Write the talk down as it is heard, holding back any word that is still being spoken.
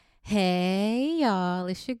Hey y'all,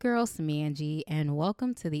 it's your girl Samanji, and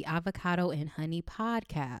welcome to the Avocado and Honey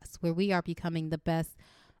podcast, where we are becoming the best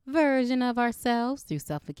version of ourselves through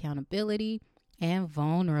self accountability and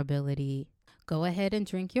vulnerability. Go ahead and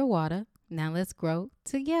drink your water. Now let's grow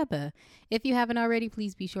together. If you haven't already,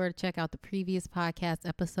 please be sure to check out the previous podcast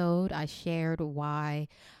episode. I shared why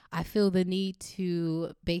I feel the need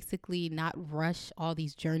to basically not rush all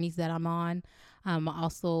these journeys that I'm on. I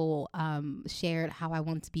also shared how I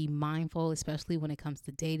want to be mindful, especially when it comes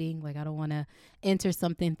to dating. Like, I don't want to enter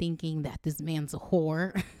something thinking that this man's a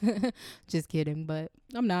whore. Just kidding, but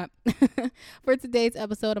I'm not. For today's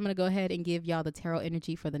episode, I'm going to go ahead and give y'all the tarot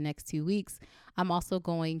energy for the next 2 weeks. I'm also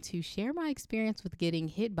going to share my experience with getting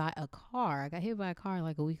hit by a car. I got hit by a car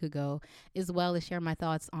like a week ago, as well as share my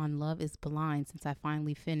thoughts on Love is Blind since I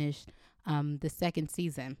finally finished the second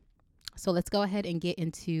season. So let's go ahead and get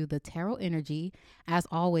into the tarot energy. As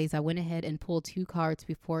always, I went ahead and pulled 2 cards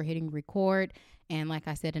before hitting record. And like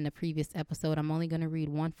I said in the previous episode, I'm only going to read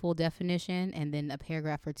one full definition and then a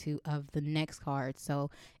paragraph or 2 of the next card.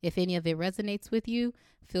 So if any of it resonates with you,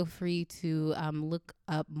 feel free to look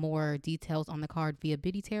up more details on the card via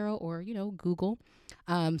Biddy Tarot or, Google.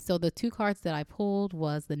 So the 2 cards that I pulled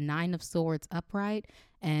was the 9 of Swords upright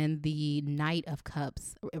and the Knight of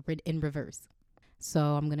Cups in reverse. So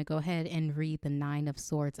I'm going to go ahead and read the 9 of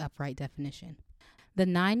Swords upright definition. The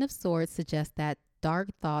 9 of Swords suggests that dark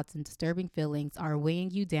thoughts and disturbing feelings are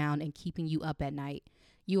weighing you down and keeping you up at night.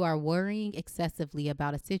 You are worrying excessively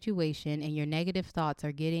about a situation and your negative thoughts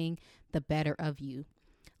are getting the better of you,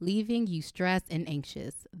 leaving you stressed and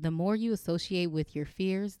anxious. The more you associate with your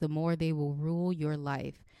fears, the more they will rule your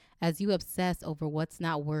life. As you obsess over what's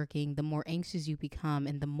not working, the more anxious you become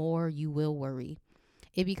and the more you will worry.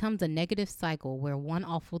 It becomes a negative cycle where one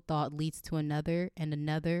awful thought leads to another and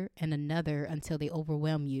another and another until they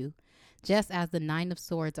overwhelm you. Just as the 9 of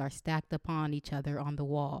Swords are stacked upon each other on the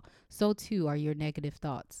wall, so too are your negative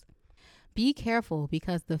thoughts. Be careful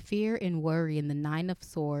because the fear and worry in the 9 of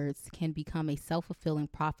Swords can become a self-fulfilling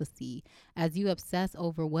prophecy. As you obsess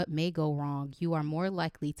over what may go wrong, you are more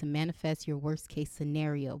likely to manifest your worst case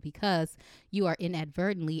scenario because you are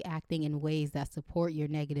inadvertently acting in ways that support your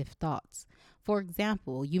negative thoughts. For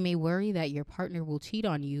example, you may worry that your partner will cheat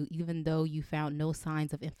on you even though you found no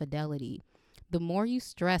signs of infidelity. The more you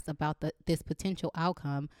stress about this potential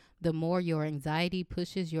outcome, the more your anxiety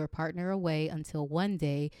pushes your partner away until one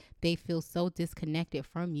day they feel so disconnected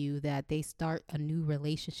from you that they start a new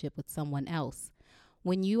relationship with someone else.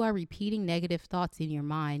 When you are repeating negative thoughts in your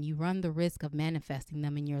mind, you run the risk of manifesting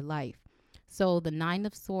them in your life. So the 9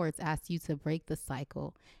 of Swords asks you to break the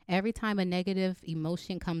cycle. Every time a negative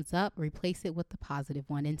emotion comes up, replace it with the positive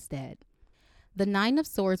one instead. The 9 of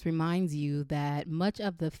Swords reminds you that much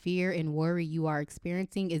of the fear and worry you are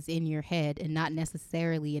experiencing is in your head and not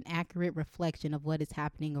necessarily an accurate reflection of what is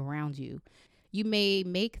happening around you. You may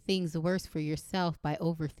make things worse for yourself by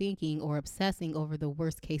overthinking or obsessing over the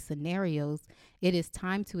worst case scenarios. It is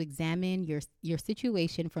time to examine your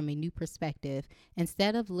situation from a new perspective.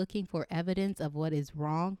 Instead of looking for evidence of what is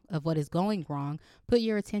wrong, of what is going wrong, put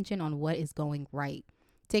your attention on what is going right.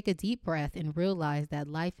 Take a deep breath and realize that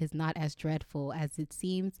life is not as dreadful as it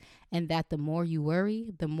seems and that the more you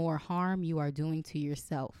worry, the more harm you are doing to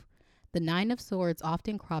yourself. The 9 of Swords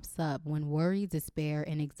often crops up when worry, despair,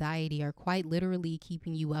 and anxiety are quite literally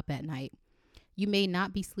keeping you up at night. You may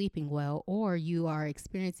not be sleeping well or you are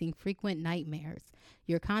experiencing frequent nightmares.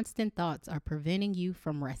 Your constant thoughts are preventing you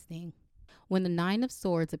from resting. When the 9 of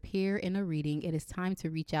Swords appear in a reading, it is time to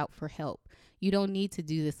reach out for help. You don't need to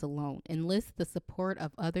do this alone. Enlist the support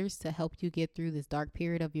of others to help you get through this dark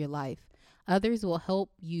period of your life. Others will help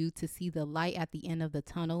you to see the light at the end of the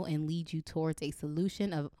tunnel and lead you towards a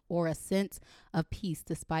solution or a sense of peace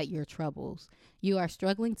despite your troubles. You are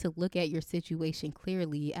struggling to look at your situation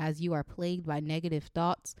clearly as you are plagued by negative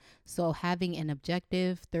thoughts, so having an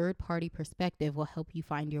objective third-party perspective will help you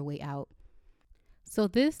find your way out. So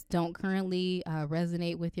this don't currently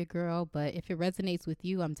resonate with your girl, but if it resonates with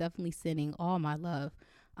you, I'm definitely sending all my love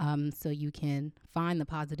so you can find the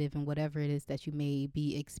positive in whatever it is that you may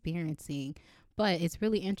be experiencing. But it's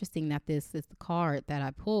really interesting that this is the card that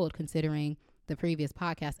I pulled, considering the previous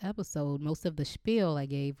podcast episode. Most of the spiel I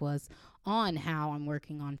gave was on how I'm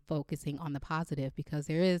working on focusing on the positive, because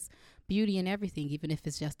there is beauty in everything, even if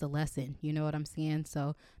it's just a lesson. You know what I'm saying?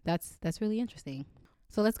 So that's really interesting.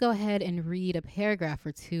 So let's go ahead and read a paragraph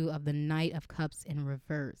or 2 of the Knight of Cups in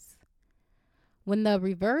reverse. When the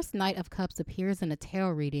reverse Knight of Cups appears in a tarot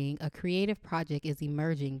reading, a creative project is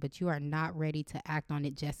emerging, but you are not ready to act on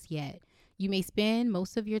it just yet. You may spend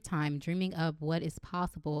most of your time dreaming up what is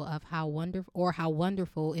possible of how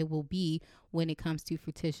wonderful it will be when it comes to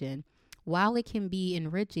fruition. While it can be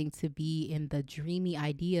enriching to be in the dreamy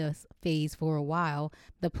ideas phase for a while,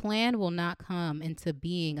 the plan will not come into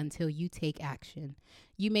being until you take action.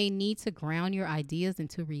 You may need to ground your ideas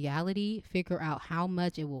into reality, figure out how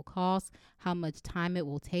much it will cost, how much time it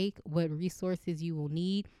will take, what resources you will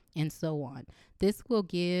need, and so on. This will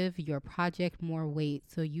give your project more weight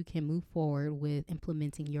so you can move forward with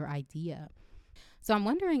implementing your idea. So I'm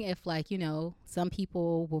wondering if, like, some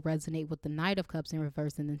people will resonate with the Knight of Cups in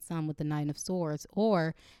reverse and then some with the Nine of Swords,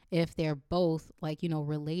 or if they're both, like,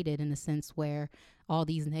 related in the sense where all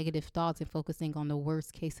these negative thoughts and focusing on the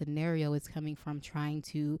worst case scenario is coming from trying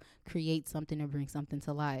to create something or bring something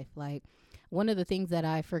to life. Like, one of the things that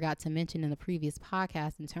I forgot to mention in the previous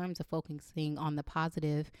podcast in terms of focusing on the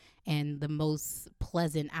positive and the most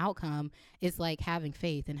pleasant outcome is like having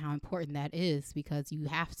faith and how important that is, because you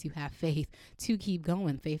have to have faith to keep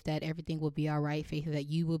going. Faith that everything will be all right. Faith that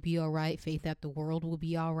you will be all right. Faith that the world will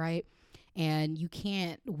be all right. And you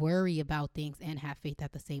can't worry about things and have faith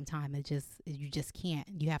at the same time. You just can't.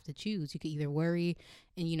 You have to choose. You can either worry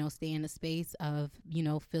and, stay in a space of,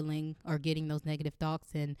 feeling or getting those negative thoughts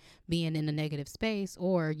and being in a negative space,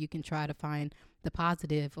 or you can try to find the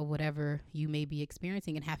positive of whatever you may be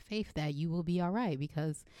experiencing and have faith that you will be all right,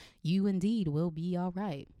 because you indeed will be all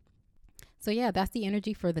right. So yeah, that's the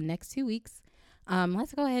energy for the next 2 weeks.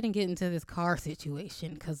 Let's go ahead and get into this car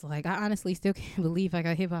situation, because like I honestly still can't believe I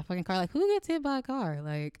got hit by a fucking car. Like, who gets hit by a car?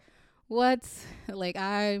 Like, what? Like,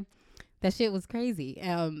 that shit was crazy.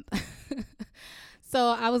 So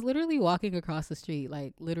I was literally walking across the street,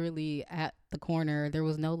 like literally at the corner. There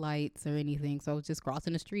was no lights or anything, so I was just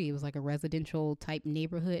crossing the street. It was like a residential type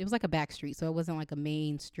neighborhood. It was like a back street, so it wasn't like a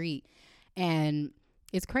main street. And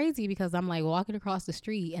it's crazy because I'm like walking across the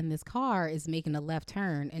street and this car is making a left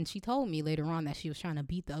turn. And she told me later on that she was trying to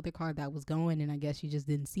beat the other car that was going. And I guess she just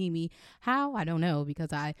didn't see me. How? I don't know,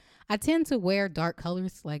 because I tend to wear dark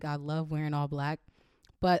colors. Like, I love wearing all black.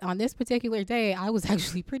 But on this particular day, I was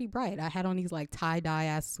actually pretty bright. I had on these like tie-dye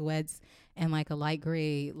ass sweats and like a light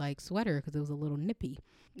gray like sweater because it was a little nippy.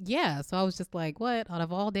 Yeah, so I was just like, what? Out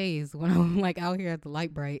of all days when I'm like out here at the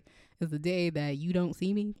light bright is the day that you don't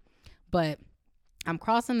see me. But I'm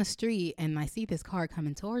crossing the street and I see this car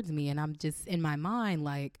coming towards me, and I'm just in my mind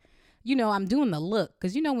like, I'm doing the look,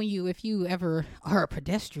 because if you ever are a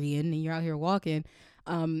pedestrian and you're out here walking,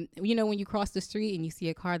 when you cross the street and you see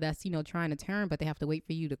a car that's trying to turn, but they have to wait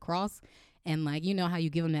for you to cross, and like how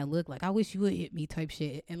you give them that look like, I wish you would hit me type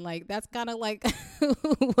shit, and like that's kind of like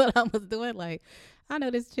what I was doing. Like, I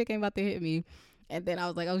know this chick ain't about to hit me, and then I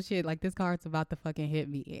was like, oh shit, like this car's about to fucking hit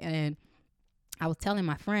me. And I was telling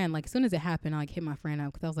my friend, like, as soon as it happened, I like hit my friend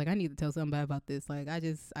up because I was like, I need to tell somebody about this. Like, I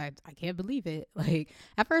can't believe it. Like,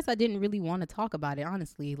 at first I didn't really want to talk about it,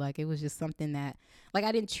 honestly. Like, it was just something that, like,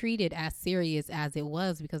 I didn't treat it as serious as it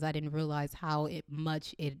was because I didn't realize how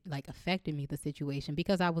much it like affected me, the situation,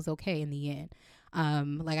 because I was okay in the end.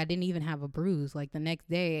 Like, I didn't even have a bruise. Like, the next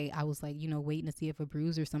day I was like, waiting to see if a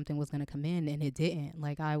bruise or something was going to come in, and it didn't.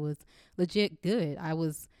 Like, I was legit good. I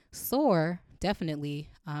was sore, definitely,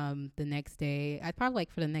 the next day. I probably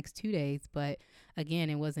like for the next 2 days, but again,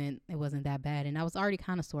 it wasn't that bad. And I was already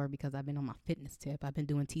kind of sore because I've been on my fitness tip. I've been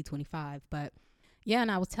doing T25, but yeah.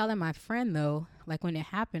 And I was telling my friend though, like when it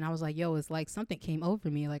happened, I was like, yo, it's like something came over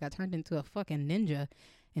me. Like I turned into a fucking ninja.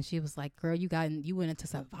 And she was like, girl, you went into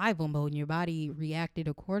survival mode and your body reacted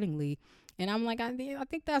accordingly. And I'm like, I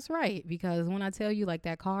think that's right. Because when I tell you, like,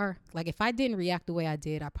 that car, like, if I didn't react the way I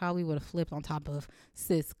did, I probably would have flipped on top of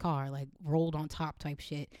sis' car, like, rolled on top type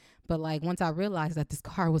shit. But, like, once I realized that this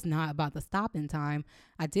car was not about to stop in time,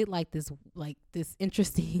 I did, like, this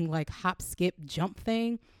interesting, like, hop, skip, jump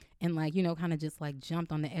thing. And like, kind of just like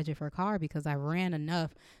jumped on the edge of her car because I ran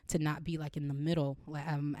enough to not be like in the middle,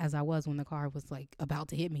 as I was when the car was like about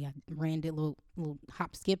to hit me. I ran that little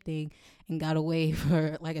hop skip thing and got away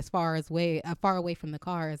for like as far away from the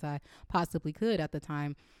car as I possibly could at the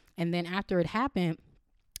time. And then after it happened,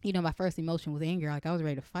 my first emotion was anger. Like I was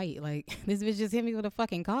ready to fight. Like this bitch just hit me with a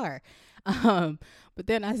fucking car. But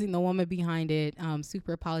then I seen the woman behind it,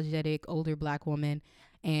 super apologetic, older black woman.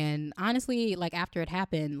 And honestly, like after it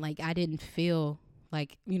happened, like I didn't feel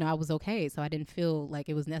like, I was okay. So I didn't feel like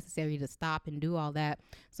it was necessary to stop and do all that.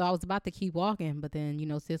 So I was about to keep walking. But then,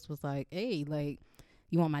 sis was like, hey, like,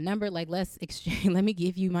 you want my number? Like, let's exchange. Let me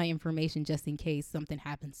give you my information just in case something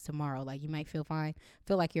happens tomorrow. Like, you might feel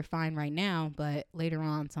like you're fine right now, but later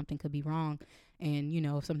on something could be wrong. And, you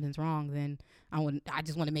know, if something's wrong, then I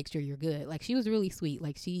just want to make sure you're good. Like, she was really sweet.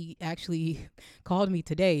 Like, she actually called me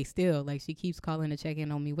today still. Like, she keeps calling to check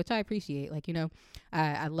in on me, which I appreciate. Like, you know,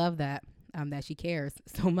 I love that. That she cares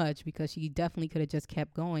so much, because she definitely could have just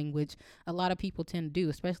kept going, which a lot of people tend to do,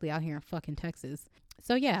 especially out here in fucking Texas.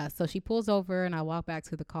 So yeah, so she pulls over and I walk back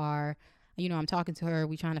to the car. You know, I'm talking to her.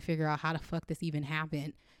 We trying to figure out how the fuck this even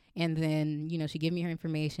happened. And then, you know, she give me her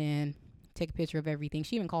information, take a picture of everything.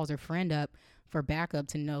 She even calls her friend up for backup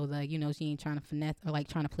to know, like, you know, she ain't trying to finesse or like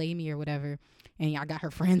trying to play me or whatever. And I got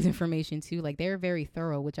her friend's information too. Like, they're very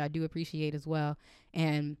thorough, which I do appreciate as well.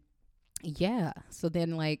 And yeah, so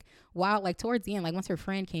then like while like towards the end, like once her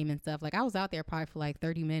friend came and stuff, like I was out there probably for like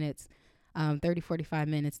 30 minutes, 45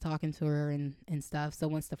 minutes talking to her and stuff. So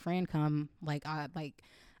once the friend come,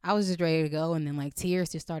 I was just ready to go, and then like tears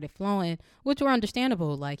just started flowing, which were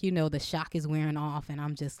understandable. Like, you know, the shock is wearing off and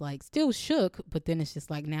I'm just like still shook, but then it's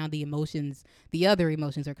just like now the other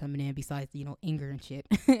emotions are coming in besides, you know, anger and shit.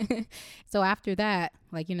 So after that,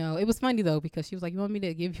 like, you know, it was funny though, because she was like, you want me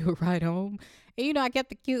to give you a ride home? And, you know, I kept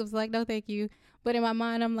the cute. I was like, no, thank you. But in my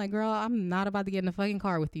mind, I'm like, girl, I'm not about to get in a fucking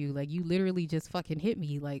car with you. Like, you literally just fucking hit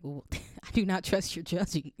me. Like, I do not trust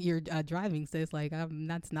your driving, sis. Like,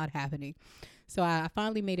 that's not happening. So I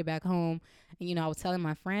finally made it back home. And, you know, I was telling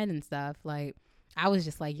my friend and stuff, like, I was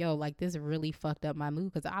just like, yo, like, this really fucked up my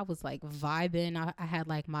mood, because I was like vibing. I had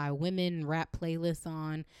like my women rap playlist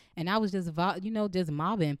on, and I was just, just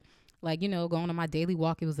mobbing. Like, you know, going on my daily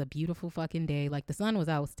walk. It was a beautiful fucking day. Like, the sun was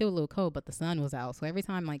out. It was still a little cold, but the sun was out. So every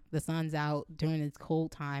time like the sun's out during this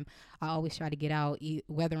cold time, I always try to get out,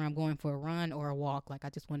 whether I'm going for a run or a walk. Like, I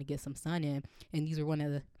just want to get some sun in. And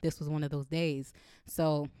this was one of those days.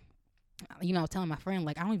 So, you know, I was telling my friend,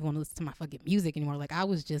 like, I don't even want to listen to my fucking music anymore. Like, I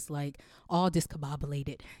was just like all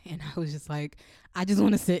discombobulated, and I was just like, I just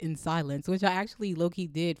want to sit in silence, which I actually low-key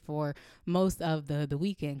did for most of the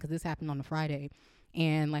weekend, because this happened on a Friday.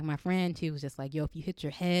 And like my friend, she was just like, yo, if you hit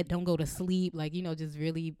your head, don't go to sleep. Like, you know, just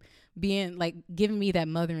really being like giving me that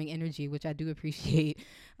mothering energy, which I do appreciate.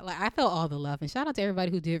 Like, I felt all the love, and shout out to everybody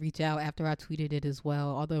who did reach out after I tweeted it as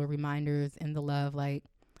well. All the reminders and the love, like,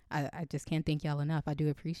 I just can't thank y'all enough. I do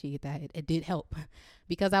appreciate that. It did help,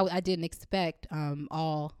 because I didn't expect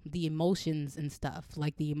all the emotions and stuff.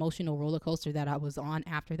 Like, the emotional roller coaster that I was on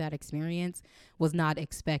after that experience was not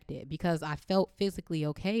expected, because I felt physically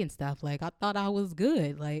okay and stuff. Like, I thought I was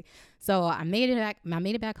good. Like, so I made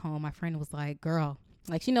it back home. My friend was like, girl,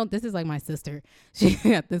 like, she knows this is like my sister. She,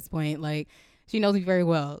 at this point, like, she knows me very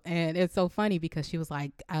well. And it's so funny, because she was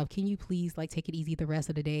like, can you please like take it easy the rest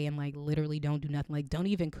of the day and like literally don't do nothing? Like, don't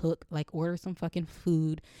even cook, like order some fucking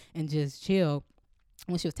food and just chill.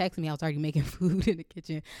 When she was texting me, I was already making food in the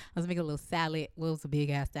kitchen. I was making a little salad. Well, it was a big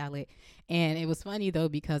ass salad. And it was funny though,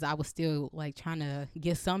 because I was still like trying to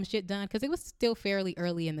get some shit done, because it was still fairly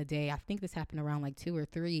early in the day. I think this happened around like 2 or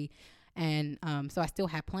 3. And so I still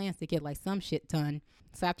had plans to get like some shit done.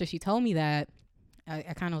 So after she told me that,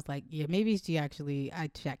 I kind of was like, yeah, maybe I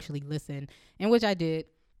should actually listen, and which I did.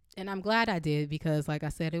 And I'm glad I did, because like I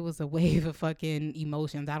said, it was a wave of fucking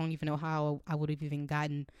emotions. I don't even know how I would have even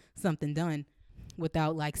gotten something done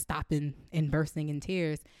without like stopping and bursting in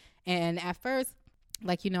tears. And at first,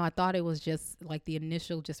 like, you know, I thought it was just like the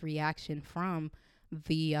initial just reaction from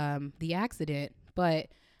the accident. But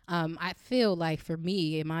I feel like, for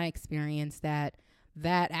me, in my experience, that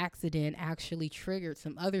accident actually triggered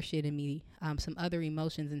some other shit in me, some other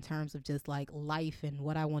emotions in terms of just like life and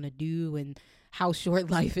what I want to do and how short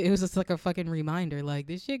life is. It was just like a fucking reminder, like,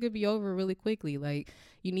 this shit could be over really quickly. Like,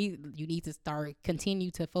 you need to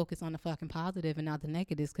continue to focus on the fucking positive and not the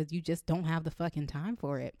negatives, because you just don't have the fucking time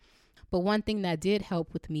for it. But one thing that did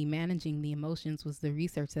help with me managing the emotions was the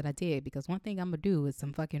research that I did, because one thing I'm going to do is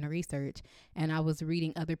some fucking research. And I was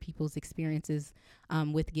reading other people's experiences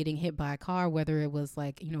with getting hit by a car, whether it was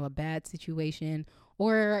like, you know, a bad situation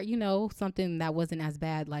or, you know, something that wasn't as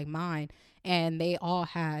bad like mine. And they all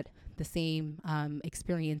had the same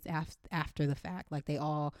experience after the fact. Like, they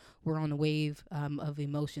all were on a wave of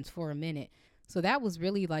emotions for a minute. So that was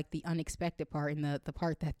really like the unexpected part, and the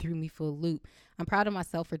part that threw me for a loop. I'm proud of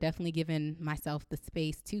myself for definitely giving myself the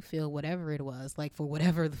space to feel whatever it was, like, for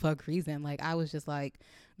whatever the fuck reason. Like, I was just like,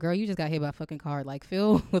 girl, you just got hit by a fucking car. Like,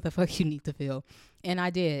 feel what the fuck you need to feel. And I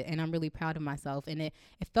did. And I'm really proud of myself. And it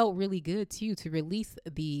felt really good too, to release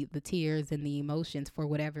the tears and the emotions for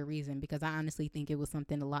whatever reason, because I honestly think it was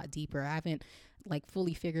something a lot deeper. I haven't like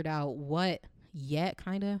fully figured out what yet,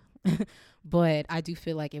 kind of. But I do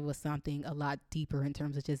feel like it was something a lot deeper in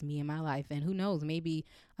terms of just me and my life. And who knows, maybe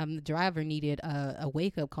the driver needed a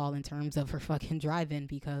wake-up call in terms of her fucking driving,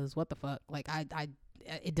 because what the fuck, like, I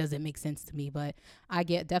it doesn't make sense to me. But I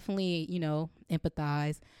get definitely,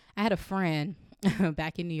 empathize. I had a friend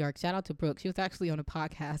back in New York. Shout out to Brooke. She was actually on a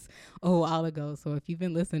podcast a while ago. So if you've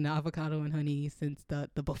been listening to Avocado and Honey since the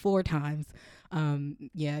before times,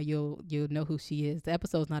 yeah, you'll know who she is. The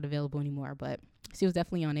episode's not available anymore, but she was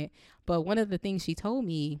definitely on it. But one of the things she told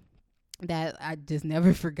me that I just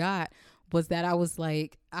never forgot was that I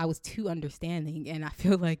was too understanding, and I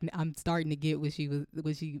feel like I'm starting to get what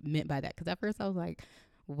she meant by that. Because at first I was like,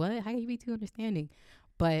 "What? How can you be too understanding?"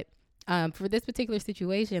 But for this particular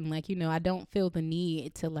situation, I don't feel the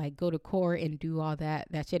need to go to court and do all that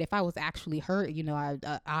shit. If I was actually hurt,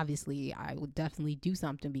 I obviously I would definitely do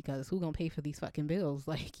something, because who gonna pay for these fucking bills?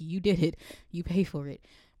 Like, you did it, you pay for it.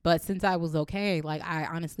 But since I was okay, I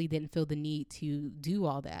honestly didn't feel the need to do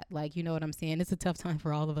all that. You know what I'm saying? It's a tough time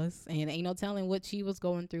for all of us, and ain't no telling what she was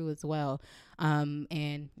going through as well.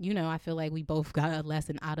 And, I feel like we both got a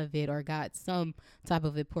lesson out of it, or got some type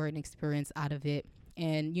of important experience out of it.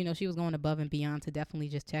 And, she was going above and beyond to definitely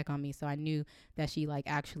just check on me. So I knew that she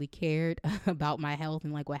actually cared about my health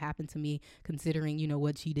and what happened to me, considering,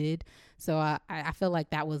 what she did. So I feel like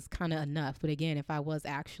that was kind of enough. But again, if I was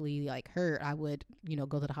actually hurt, I would,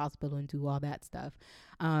 go to the hospital and do all that stuff.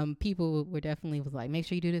 People were definitely was like, make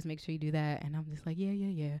sure you do this, make sure you do that. And I'm just like,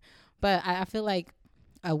 yeah. But I feel like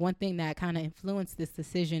one thing that kind of influenced this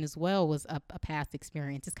decision as well was a past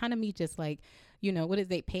experience. It's kind of me just what is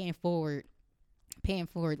they paying forward,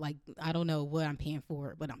 I don't know what I'm paying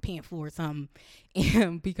for, but I'm paying for something.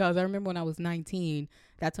 And because I remember when I was 19,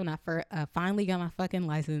 that's when I finally got my fucking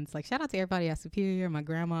license. Shout out to everybody at Superior, my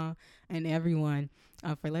grandma, and everyone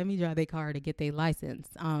for letting me drive their car to get their license.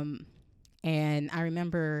 And I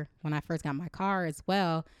remember when I first got my car as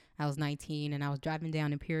well, I was 19 and I was driving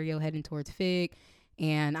down Imperial heading towards Fig.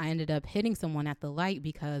 And I ended up hitting someone at the light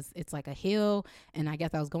because it's a hill, and I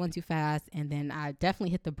guess I was going too fast. And then I definitely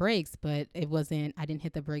hit the brakes, but I didn't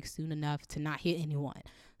hit the brakes soon enough to not hit anyone.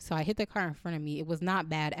 So I hit the car in front of me. It was not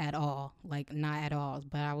bad at all, not at all.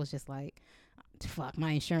 But I was just fuck,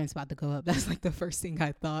 my insurance about to go up. That's the first thing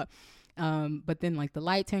I thought. But then the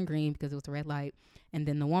light turned green because it was a red light. And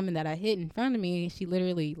then the woman that I hit in front of me, she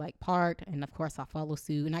literally parked, and of course I followed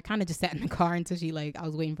suit. And I kind of just sat in the car until she I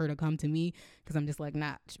was waiting for her to come to me, because I'm just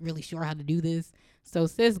not really sure how to do this. So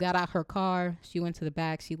sis got out her car, she went to the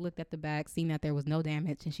back, she looked at the back, seen that there was no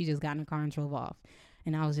damage, and she just got in the car and drove off.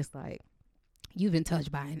 And I was just like, you've been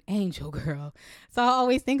touched by an angel, girl. So I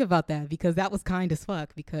always think about that, because that was kind as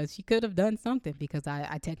fuck, because she could have done something, because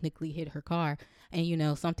I technically hit her car,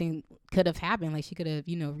 and something could have happened. She could have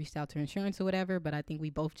reached out to her insurance or whatever, but I think we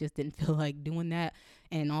both just didn't feel like doing that.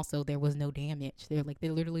 And also there was no damage there.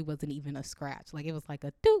 There literally wasn't even a scratch. It was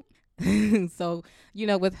a doop. So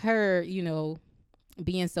with her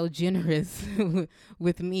being so generous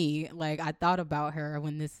with me, I thought about her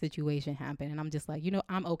when this situation happened, and I'm just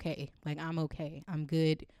I'm okay. I'm okay. I'm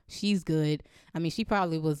good. She's good. I mean, she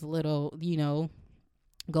probably was a little,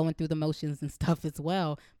 going through the motions and stuff as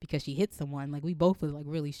well, because she hit someone. We both was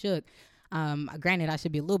really shook. Granted, I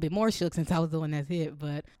should be a little bit more shook since I was the one that's hit,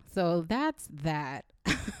 but so that's that.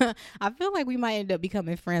 I feel like we might end up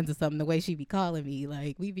becoming friends or something, the way she be calling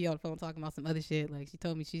me. We be on the phone talking about some other shit. She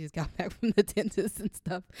told me she just got back from the dentist and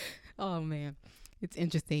stuff. Oh man, it's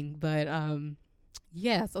interesting. But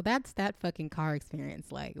yeah, so that's that fucking car experience.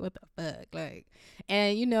 What the fuck?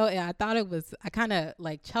 And I thought I kind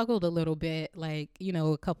of chuckled a little bit,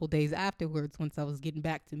 a couple days afterwards, once I was getting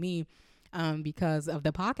back to me, because of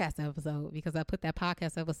the podcast episode, because I put that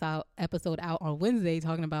podcast episode out on Wednesday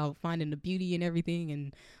talking about finding the beauty and everything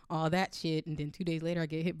and all that shit. And then 2 days later I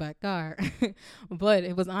get hit by a car. But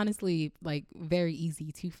it was honestly very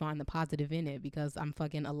easy to find the positive in it, because I'm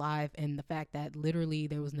fucking alive, and the fact that literally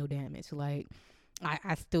there was no damage.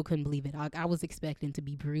 I still couldn't believe it. I was expecting to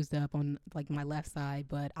be bruised up on my left side,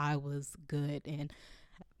 but I was good, and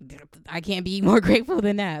I can't be more grateful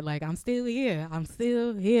than that. I'm still here. I'm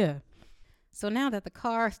still here. So now that the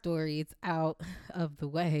car story is out of the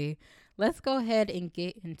way, let's go ahead and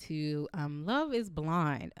get into Love is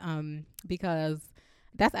Blind, because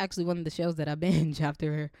that's actually one of the shows that I binged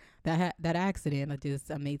after that accident.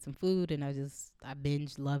 I made some food and I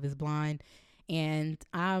binged Love is Blind. And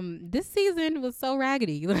this season was so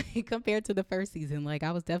raggedy, compared to the first season.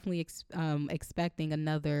 I was definitely expecting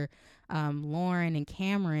another Lauren and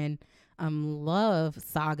Cameron love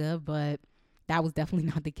saga, but that was definitely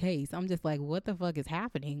not the case. I'm just what the fuck is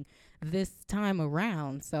happening this time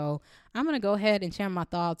around? So I'm going to go ahead and share my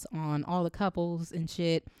thoughts on all the couples and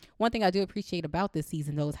shit. One thing I do appreciate about this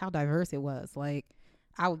season, though, is how diverse it was.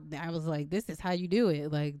 I was like, this is how you do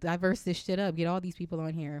it. Like, diverse this shit up. Get all these people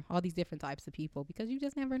on here, all these different types of people, because you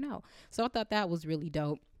just never know. So I thought that was really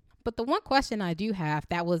dope. But the one question I do have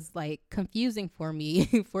that was like confusing for me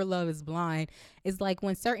for Love is Blind is like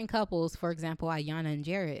when certain couples, for example, Ayanna and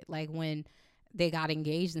Jared, like when they got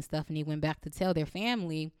engaged and stuff and they went back to tell their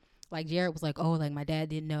family, like Jared was like, oh, like my dad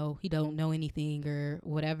didn't know, he don't know anything or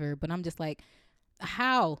whatever. But I'm just like,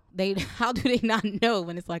 how do they not know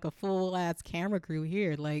when it's like a full ass camera crew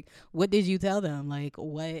here? Like, what did you tell them? Like,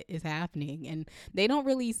 what is happening? And they don't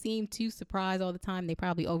really seem too surprised all the time. They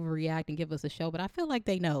probably overreact and give us a show, but I feel like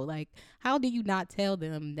they know. Like, how do you not tell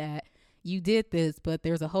them that you did this, but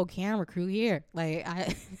there's a whole camera crew here? Like,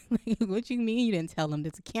 like, what you mean you didn't tell them?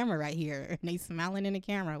 There's a camera right here and they smiling in the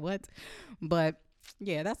camera. What? But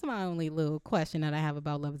yeah, that's my only little question that I have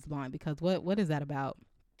about Love is Blind, because what is that about?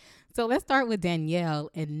 So let's start with Danielle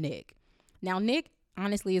and Nick. Now, Nick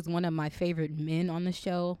honestly is one of my favorite men on the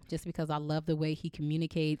show just because I love the way he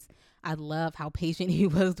communicates. I love how patient he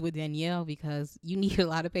was with Danielle, because you need a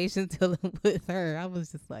lot of patience dealing with her. I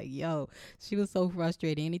was just like, yo, she was so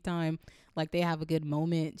frustrated. Anytime like they have a good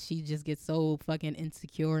moment, she just gets so fucking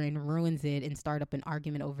insecure and ruins it and start up an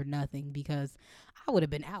argument over nothing, because I would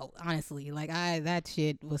have been out, honestly. Like, that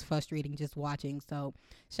shit was frustrating just watching. So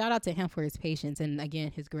shout out to him for his patience and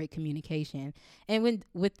again his great communication. And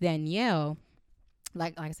with Danielle,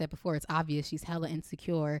 like I said before, it's obvious she's hella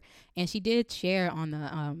insecure, and she did share on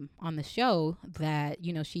the show that,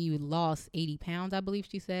 you know, she lost 80 pounds, I believe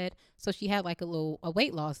she said. So she had like a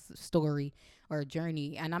weight loss story or a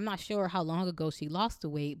journey, and I'm not sure how long ago she lost the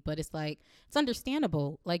weight, but it's like, it's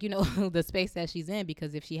understandable, like, you know, the space that she's in,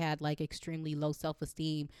 because if she had like extremely low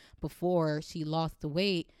self-esteem before she lost the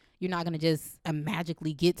weight, you're not going to just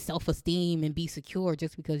magically get self-esteem and be secure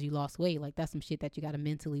just because you lost weight. Like, that's some shit that you got to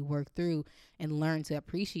mentally work through and learn to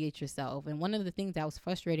appreciate yourself. And one of the things that was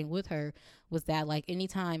frustrating with her was that, like,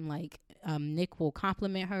 anytime like Nick will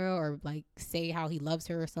compliment her or like say how he loves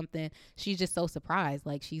her or something, she's just so surprised.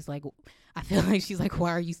 Like, she's like, I feel like she's like,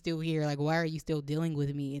 why are you still here? Like, why are you still dealing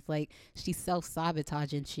with me? It's like she's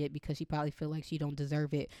self-sabotaging shit because she probably feel like she don't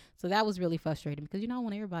deserve it. So that was really frustrating, because, you know, I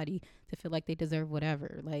want everybody to feel like they deserve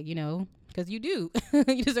whatever. Like, you know, because you do.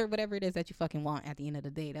 You deserve whatever it is that you fucking want at the end of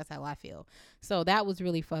the day. That's how I feel. So that was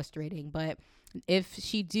really frustrating. But if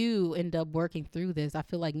she do end up working through this, I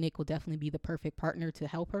feel like Nick will definitely be the perfect partner to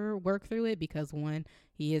help her work through it, because one,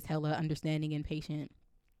 he is hella understanding and patient.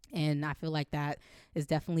 And I feel like that is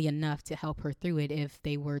definitely enough to help her through it if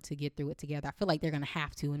they were to get through it together. I feel like they're going to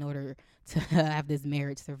have to in order to have this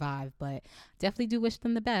marriage survive. But definitely do wish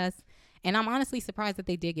them the best. And I'm honestly surprised that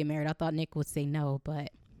they did get married. I thought Nick would say no, but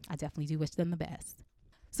I definitely do wish them the best.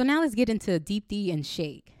 So now let's get into Deepti and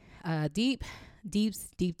Shake. Deepti.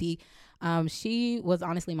 She was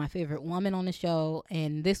honestly my favorite woman on the show,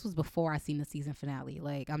 and this was before I seen the season finale.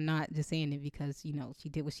 Like, I'm not just saying it because, you know, she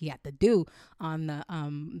did what she had to do on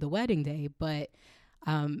the wedding day, but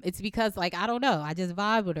it's because, like, I don't know, I just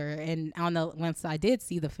vibe with her. And once I did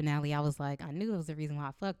see the finale, I was like, I knew it was the reason why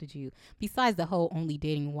I fucked with you. Besides the whole only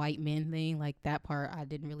dating white men thing, like that part I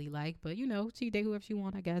didn't really like, but, you know, she date whoever she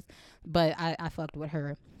want, I guess. But I fucked with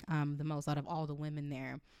her the most out of all the women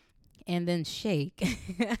there. And then Shake.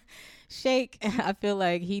 Shake, I feel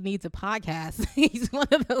like he needs a podcast. He's one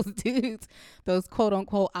of those dudes, those quote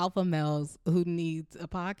unquote alpha males who needs a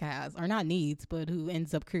podcast, or not needs, but who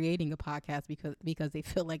ends up creating a podcast because they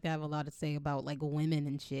feel like they have a lot to say about like women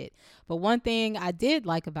and shit. But one thing I did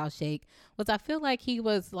like about Shake was I feel like he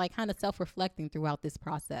was like kind of self-reflecting throughout this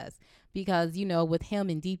process, because, you know, with him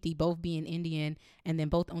and Deepti both being Indian and then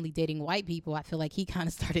both only dating white people, I feel like he kind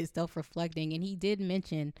of started self-reflecting. And he did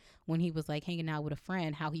mention when he was like hanging out with a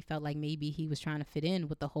friend how he felt like maybe he was trying to fit in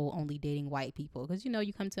with the whole only dating white people, because, you know,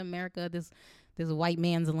 you come to America, this a white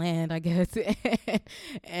man's land, I guess.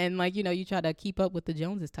 And like, you know, you try to keep up with the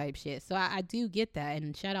Joneses type shit. So I do get that,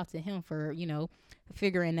 and shout out to him for, you know,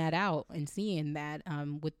 figuring that out and seeing that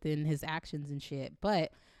within his actions and shit.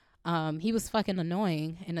 But he was fucking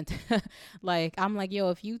annoying. And like, I'm like, yo,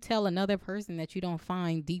 if you tell another person that you don't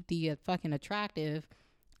find Deepti fucking attractive,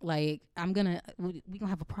 like, we gonna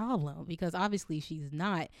have a problem, because obviously she's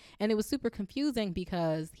not. And it was super confusing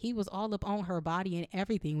because he was all up on her body and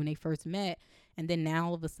everything when they first met, and then now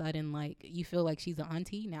all of a sudden, like, you feel like she's an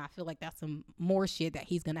auntie. Now I feel like that's some more shit that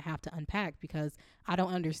he's gonna have to unpack, because I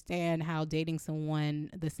don't understand how dating someone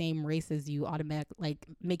the same race as you automatically like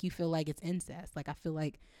make you feel like it's incest. Like, I feel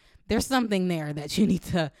like there's something there that he needs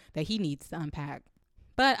to unpack.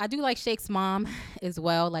 But I do like Shake's mom as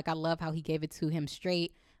well. Like, I love how he gave it to him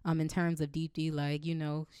straight. In terms of Deepti, like, you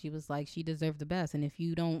know, she was like, she deserved the best. And if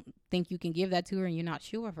you don't think you can give that to her and you're not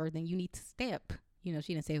sure of her, then you need to step. You know,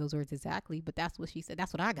 she didn't say those words exactly, but that's what she said.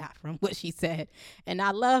 That's what I got from what she said. And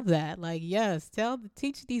I love that. Like, yes,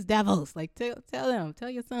 teach these devils. Like, tell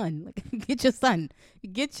your son. Like, get your son.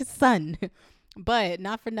 But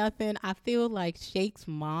not for nothing, I feel like Shake's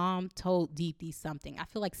mom told Deepti something. I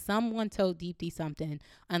feel like someone told Deepti something,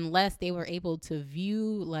 unless they were able to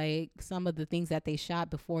view like some of the things that they shot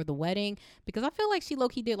before the wedding. Because I feel like she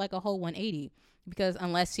low-key did like a whole 180. Because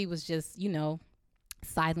unless she was just, you know,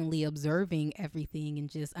 silently observing everything and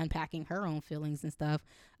just unpacking her own feelings and stuff,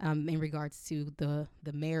 in regards to the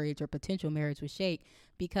marriage or potential marriage with Shake.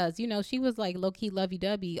 Because, you know, she was like low-key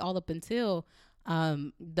lovey-dovey all up until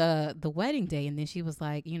the wedding day, and then she was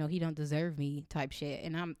like, you know, he don't deserve me type shit.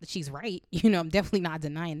 And she's right. You know, I'm definitely not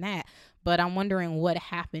denying that, but I'm wondering what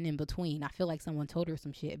happened in between. I feel like someone told her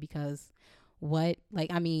some shit, because what,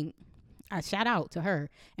 like, I mean, I shout out to her.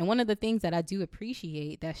 And one of the things that I do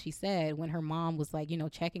appreciate that she said when her mom was like, you know,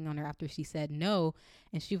 checking on her after she said no,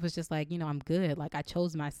 and she was just like, you know, I'm good. Like, I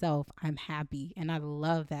chose myself. I'm happy. And I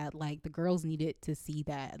love that. Like, the girls needed to see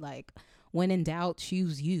that. Like, when in doubt,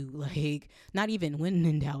 choose you. Like, not even when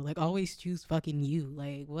in doubt, like, always choose fucking you.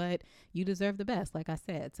 Like, what? You deserve the best, like I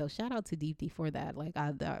said. So shout out to Deepti for that. Like,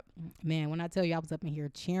 man, when I tell you I was up in here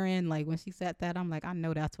cheering, like, when she said that, I'm like, I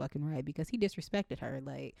know that's fucking right, because he disrespected her.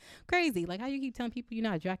 Like, crazy. Like, how you keep telling people you're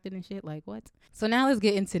not attracted and shit? Like, what? So now let's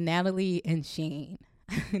get into Natalie and Shane.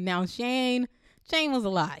 Now, Shane was a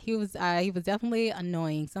lot. He was definitely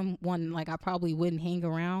annoying. Someone like I probably wouldn't hang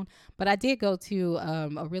around, but I did go to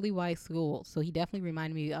a really white school, so he definitely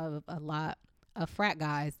reminded me of a lot of frat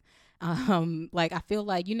guys. Like, I feel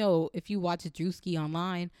like, you know, if you watch Drewski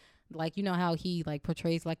online, like, you know how he like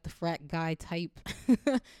portrays like the frat guy type.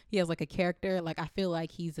 He has like a character. Like, I feel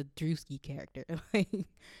like he's a Drewski character. Like,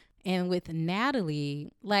 and with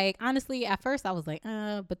Natalie, like, honestly, at first I was like,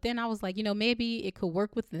 but then I was like, you know, maybe it could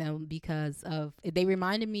work with them, because of, they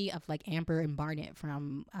reminded me of like Amber and Barnett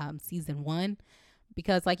from season 1,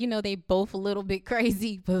 because, like, you know, they both a little bit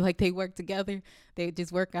crazy, but like they work together. They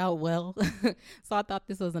just work out well. So I thought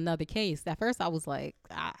this was another case. At first I was like,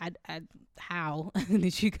 how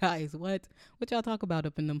did you guys, what y'all talk about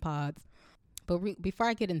up in them pods? But before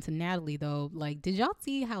I get into Natalie, though, like, did y'all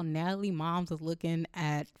see how Natalie moms was looking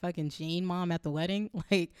at fucking Shane mom at the wedding?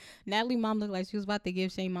 Like, Natalie mom looked like she was about to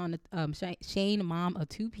give Shane mom a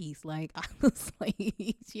 2-piece. Like, I was like,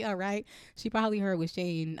 she all right? She probably heard what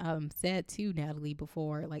Shane said to Natalie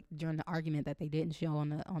before, like, during the argument that they didn't show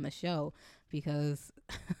on the show, because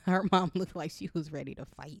her mom looked like she was ready to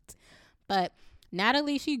fight. But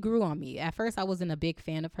Natalie, she grew on me. At first, I wasn't a big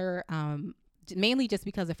fan of her. Mainly just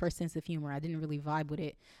because of her sense of humor. I didn't really vibe with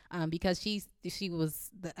it, because she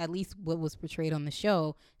was at least what was portrayed on the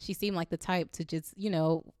show, she seemed like the type to just, you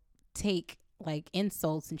know, take like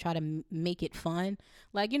insults and try to make it fun.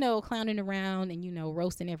 Like, you know, clowning around and, you know,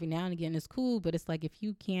 roasting every now and again is cool, but it's like, if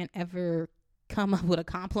you can't ever come up with a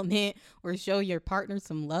compliment or show your partner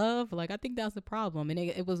some love, like, I think that's a problem. And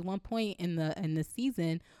it was one point in the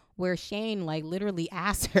season where Shane like literally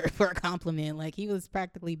asked her for a compliment. Like, he was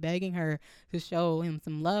practically begging her to show him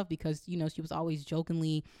some love, because, you know, she was always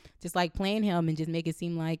jokingly just like playing him and just make it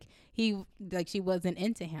seem like she wasn't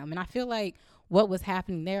into him. And I feel like what was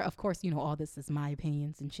happening there, of course, you know, all this is my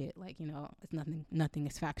opinions and shit, like, you know, it's nothing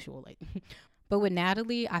is factual, like. But with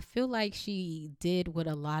Natalie, I feel like she did what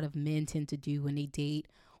a lot of men tend to do when they date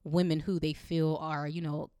women who they feel are, you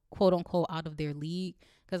know, quote unquote out of their league.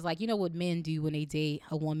 Because, like, you know what men do when they date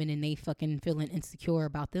a woman and they fucking feeling insecure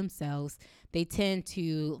about themselves, they tend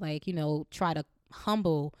to, like, you know, try to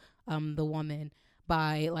humble the woman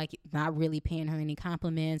by like not really paying her any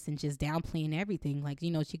compliments and just downplaying everything. Like, you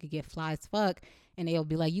know, she could get fly as fuck and they'll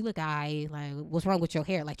be like, you look like, what's wrong with your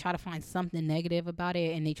hair? Like, try to find something negative about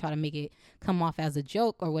it, and they try to make it come off as a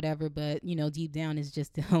joke or whatever, but, you know, deep down it's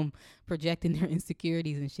just them projecting their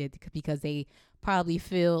insecurities and shit, because they probably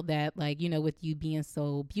feel that, like, you know, with you being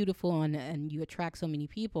so beautiful and you attract so many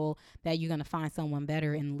people, that you're gonna find someone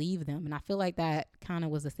better and leave them. And I feel like that kind of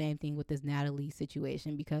was the same thing with this Natalie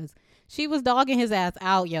situation, because she was dogging his ass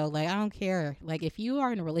out. Yo, like, I don't care. Like, if you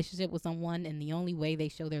are in a relationship with someone and the only way they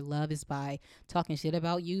show their love is by talking shit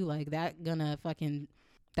about you, like, that's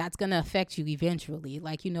gonna affect you eventually.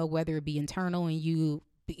 Like, you know, whether it be internal and you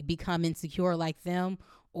become insecure like them,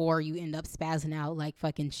 or you end up spazzing out like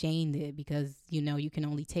fucking Shane did, because, you know, you can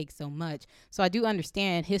only take so much. So I do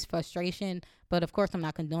understand his frustration, but of course I'm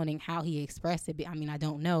not condoning how he expressed it. I mean, I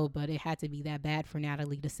don't know, but it had to be that bad for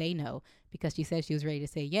Natalie to say no, because she said she was ready to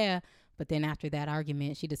say yeah, but then after that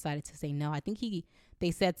argument she decided to say no. I think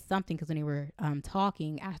they said something, because when they were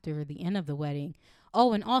talking after the end of the wedding,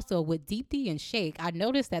 Oh, and also with Deepti and Shake, I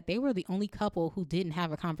noticed that they were the only couple who didn't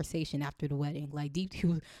have a conversation after the wedding. Like Deepti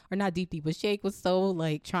was, or not Deepti, but Shake was so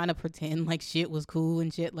like trying to pretend like shit was cool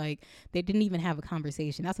and shit. Like they didn't even have a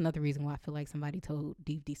conversation. That's another reason why I feel like somebody told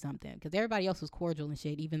Deepti something, because everybody else was cordial and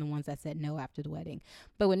shit, even the ones that said no after the wedding.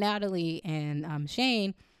 But with Natalie and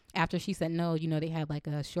Shane, after she said no, they had like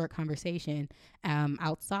a short conversation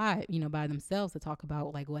outside, by themselves to talk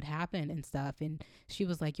about like what happened and stuff. And she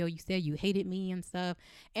was like, yo, you said you hated me and stuff.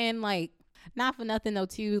 And like, not for nothing though,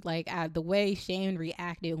 too, like the way Shane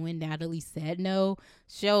reacted when Natalie said no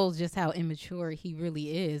shows just how immature he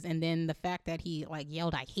really is. And then the fact that he like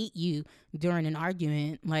yelled, I hate you during an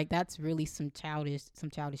argument, like that's really some childish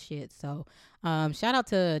shit. So shout out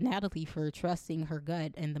to Natalie for trusting her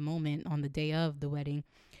gut in the moment on the day of the wedding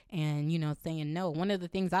and saying no. One of the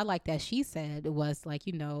things I like that she said was like,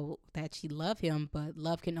 that she loved him, but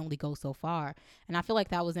love can only go so far. And I feel like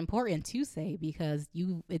that was important to say, because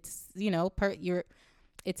it's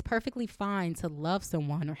perfectly fine to love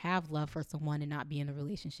someone or have love for someone and not be in a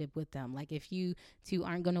relationship with them. Like if you two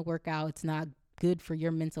aren't going to work out, it's not good for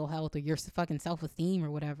your mental health or your fucking self-esteem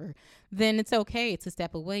or whatever, then it's okay to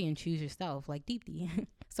step away and choose yourself, like Deepti.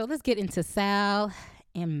 So let's get into Sal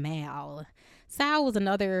and Mal. Sal was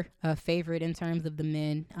another favorite in terms of the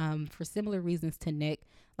men, for similar reasons to Nick.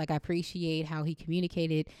 Like, I appreciate how he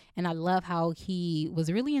communicated, and I love how he was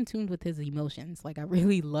really in tune with his emotions. Like, I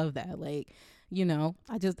really love that. Like,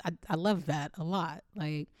 I love that a lot.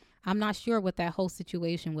 Like, I'm not sure what that whole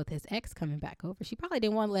situation with his ex coming back over. She probably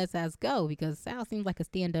didn't want to let Sal go because Sal seems like a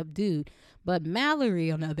stand-up dude. But Mallory,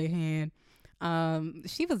 on the other hand,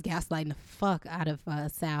 she was gaslighting the fuck out of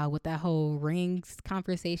Sal with that whole rings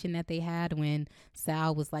conversation that they had when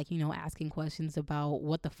Sal was like, asking questions about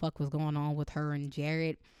what the fuck was going on with her and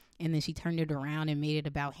Jared. And then she turned it around and made it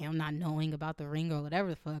about him not knowing about the ring or whatever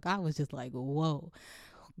the fuck. I was just like, whoa,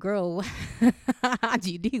 girl, how'd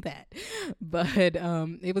you do that? But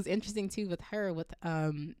it was interesting too with her with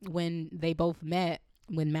when they both met,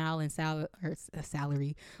 when Mal and Sal, or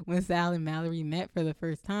Salary, when Sal and Mallory met for the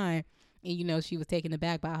first time. And, she was taken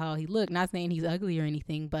aback by how he looked. Not saying he's ugly or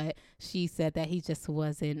anything, but she said that he just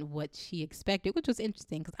wasn't what she expected, which was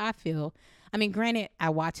interesting because granted,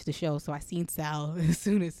 I watched the show, so I seen Sal as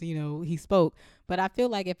soon as, he spoke. But I feel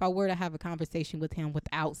like if I were to have a conversation with him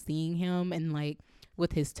without seeing him and, like,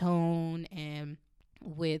 with his tone and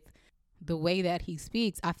with the way that he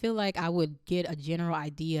speaks, I feel like I would get a general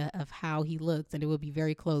idea of how he looks, and it would be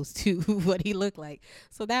very close to what he looked like.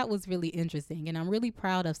 So that was really interesting. And I'm really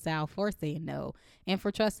proud of Sal for saying no and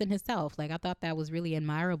for trusting himself. Like, I thought that was really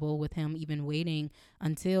admirable with him even waiting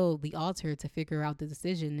until the altar to figure out the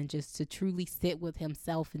decision and just to truly sit with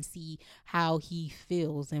himself and see how he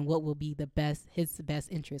feels and what will be his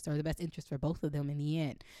best interest, or the best interest for both of them in the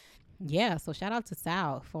end. Yeah, so shout out to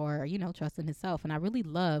Sal for, trusting himself. And I really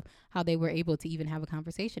love how they were able to even have a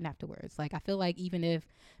conversation afterwards. Like, I feel like even if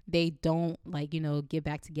they don't, like, get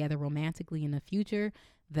back together romantically in the future,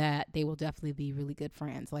 that they will definitely be really good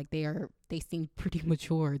friends. Like, they seem pretty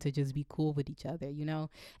mature to just be cool with each other, And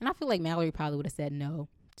I feel like Mallory probably would have said no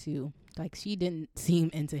too. Like, she didn't seem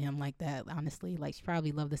into him like that, honestly. Like, she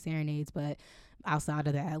probably loved the serenades, but outside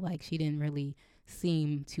of that, like, she didn't really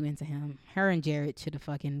seem too into him. Her and Jared should have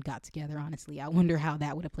fucking got together, honestly. I wonder how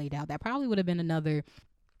that would have played out. That probably would have been another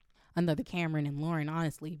Cameron and Lauren,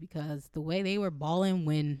 honestly, because the way they were balling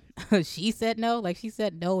when she said no, like, she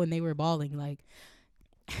said no and they were balling. Like,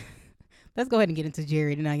 let's go ahead and get into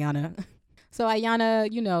Jared and Ayanna. So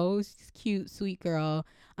Ayanna, she's cute, sweet girl.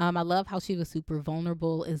 I love how she was super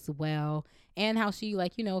vulnerable as well. And how she,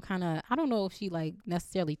 like, kind of, I don't know if she, like,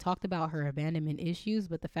 necessarily talked about her abandonment issues,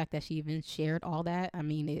 but the fact that she even shared all that,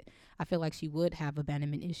 I feel like she would have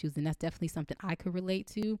abandonment issues, and that's definitely something I could relate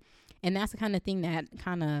to. And that's the kind of thing that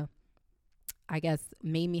kind of, I guess,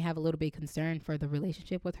 made me have a little bit concern for the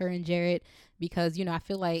relationship with her and Jared, because, I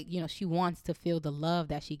feel like, she wants to feel the love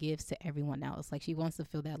that she gives to everyone else. Like, she wants to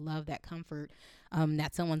feel that love, that comfort,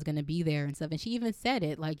 that someone's going to be there and stuff. And she even said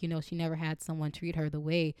it, like, she never had someone treat her the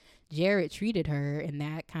way Jared treated her. And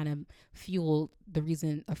that kind of fueled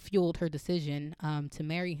her decision to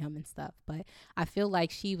marry him and stuff. But I feel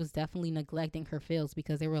like she was definitely neglecting her feels,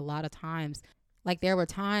 because there were a lot of times, like, there were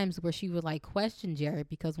times where she would, like, question Jared,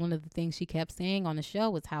 because one of the things she kept saying on the show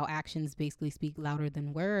was how actions basically speak louder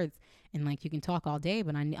than words. And, like, you can talk all day,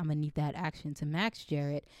 but I'm going to need that action to match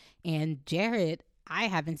Jared. And Jared, I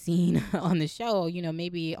haven't seen on the show,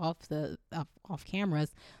 maybe off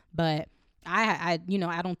cameras, but I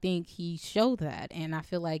don't think he showed that. And I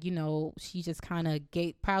feel like, she just kind of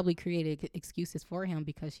probably created excuses for him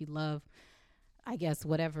because she loved I guess,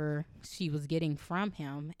 whatever she was getting from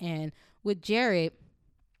him. And with Jared,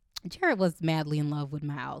 Jared was madly in love with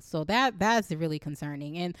Miles. So that's really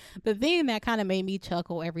concerning. And the thing that kind of made me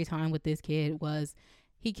chuckle every time with this kid was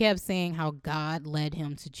he kept saying how God led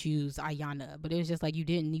him to choose Ayana. But it was just like, you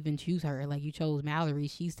didn't even choose her. Like, you chose Mallory.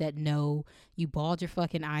 She said no. You bawled your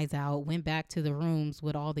fucking eyes out, went back to the rooms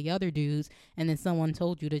with all the other dudes, and then someone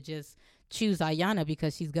told you to just choose Ayana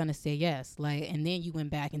because she's gonna say yes. Like, and then you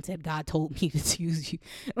went back and said, God told me to choose you.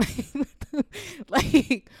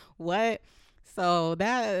 Like, what? So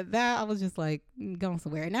that I was just like, going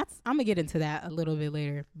somewhere. And that's, I'm gonna get into that a little bit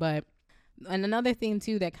later. But and another thing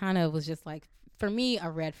too that kind of was just like, for me, a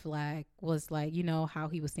red flag was like, you know, how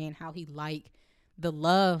he was saying how he liked the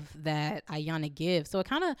love that Ayana gives. So it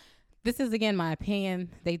kind of, this is again my opinion,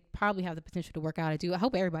 they probably have the potential to work out. I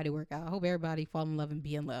hope everybody work out. I hope everybody fall in love and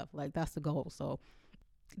be in love. Like, that's the goal. So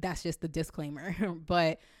that's just the disclaimer.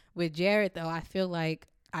 But with Jared though, I feel like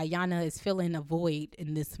Ayana is filling a void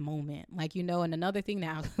in this moment. Like, you know, and another thing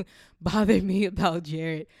that bothered me about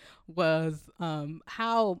Jared was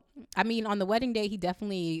how, I mean, on the wedding day, he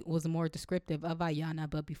definitely was more descriptive of Ayana.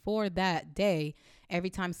 But before that day, every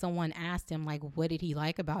time someone asked him, like, what did he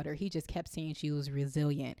like about her, he just kept saying she was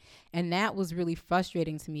resilient. And that was really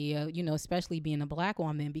frustrating to me, you know, especially being a black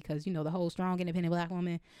woman, because, you know, the whole strong, independent black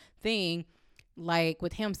woman thing, like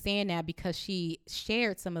with him saying that because she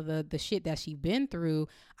shared some of the shit that she been through,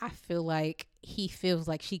 I feel like he feels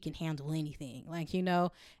like she can handle anything, like, you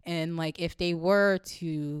know. And like, if they were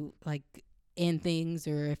to like end things,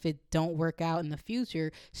 or if it don't work out in the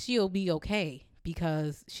future, she'll be okay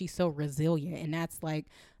because she's so resilient. And that's like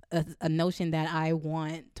a notion that I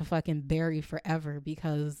want to fucking bury forever,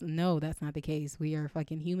 because no, that's not the case. We are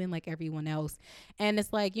fucking human like everyone else. And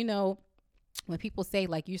it's like, you know, when people say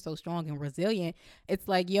like, you're so strong and resilient, it's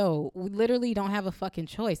like, yo, we literally don't have a fucking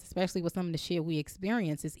choice, especially with some of the shit we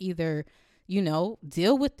experience. It's either, you know,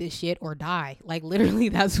 deal with this shit or die. Like, literally,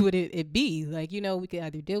 that's what it be. Like, you know, we could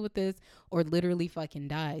either deal with this or literally fucking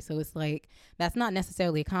die. So it's like, that's not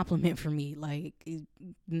necessarily a compliment for me. Like,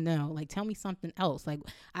 no, like, tell me something else. Like,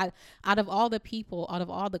 out of all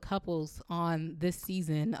the couples on this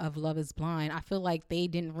season of Love is Blind, I feel like they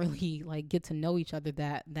didn't really like get to know each other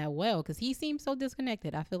that well, because he seemed so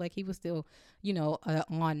disconnected. I feel like he was still, you know,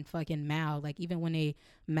 on fucking Mal. Like, even when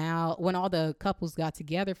all the couples got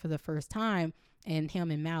together for the first time, and him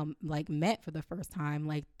and Mal like met for the first time,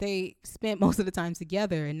 like, they spent most of the time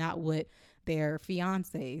together and not with their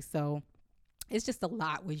fiance. So it's just a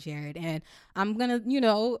lot with Jared. And I'm gonna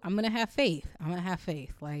have faith.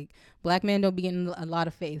 Like, black men don't be getting a lot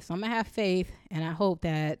of faith, so I'm gonna have faith, and I hope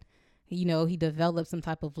that, you know, he develops some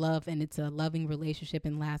type of love and it's a loving relationship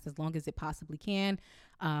and lasts as long as it possibly can.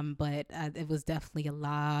 But it was definitely a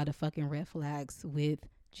lot of fucking red flags with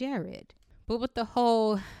Jared. But with the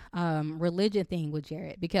whole religion thing with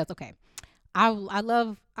Jared, because, okay, I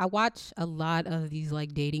watch a lot of these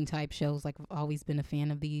like dating type shows. Like, I've always been a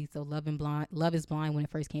fan of these. So Love is Blind, when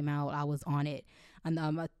it first came out, I was on it.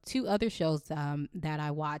 And two other shows that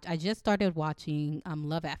I watch. I just started watching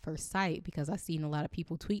Love at First Sight because I've seen a lot of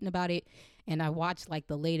people tweeting about it, and I watched like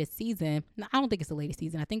the latest season. No, I don't think it's the latest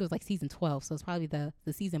season. I think it was like season 12, so it's probably the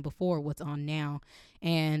season before what's on now.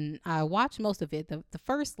 And I watched most of it. The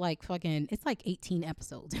first like fucking, it's like 18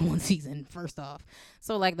 episodes in one season, first off.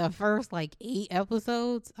 So like the first like 8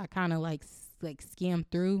 episodes, I kind of like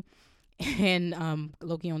skimmed through. And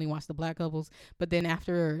Loki only watched the black couples. But then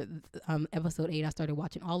after episode 8, I started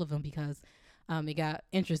watching all of them because it got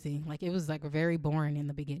interesting. Like, it was like very boring in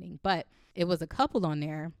the beginning. But it was a couple on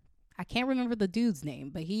there. I can't remember the dude's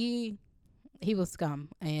name, but he was scum.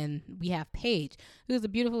 And we have Paige, who's a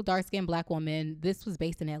beautiful dark-skinned black woman. This was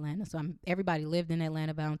based in Atlanta, so everybody lived in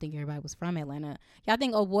Atlanta, but I don't think everybody was from Atlanta. Yeah, I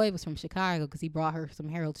think old boy was from Chicago because he brought her some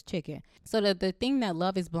Harold's chicken. So the thing that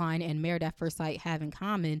Love is Blind and Married at First Sight have in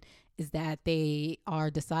common is that they are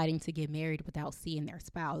deciding to get married without seeing their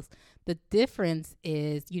spouse. The difference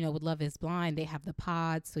is, you know, with Love is Blind, they have the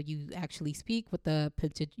pod, so you actually speak with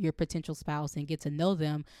your potential spouse and get to know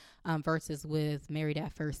them, versus with Married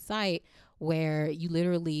at First Sight, where you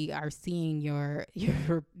literally are seeing your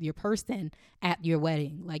person at your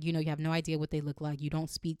wedding. Like, you know, you have no idea what they look like. You don't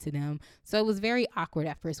speak to them. So it was very awkward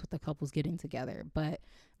at first with the couples getting together. But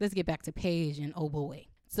let's get back to Paige and oh boy.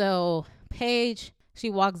 So Paige, she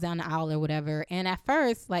walks down the aisle or whatever. And at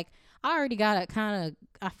first, like, I already got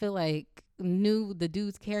I feel like knew the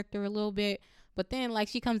dude's character a little bit. But then, like,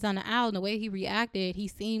 she comes down the aisle and the way he reacted, he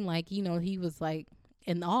seemed like, you know, he was like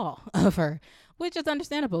in awe of her, which is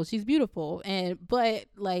understandable. She's beautiful. But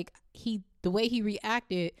like, the way he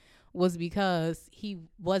reacted was because he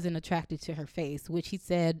wasn't attracted to her face, which he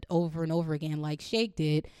said over and over again, like Shake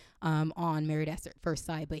did on Married at First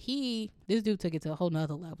Sight. But this dude took it to a whole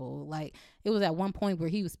nother level. Like, it was at one point where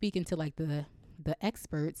he was speaking to like the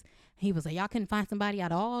experts. He was like, y'all couldn't find somebody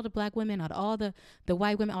out of all the black women, out of all the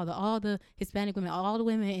white women, all the Hispanic women, all the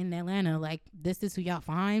women in Atlanta. Like, this is who y'all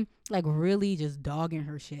find. Like, really just dogging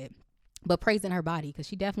her shit, but praising her body, because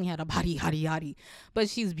she definitely had a body, yada yada. But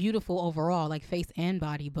she's beautiful overall, like face and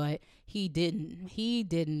body. But he didn't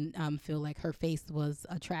feel like her face was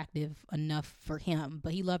attractive enough for him.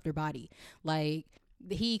 But he loved her body. Like,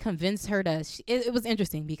 he convinced her to. It was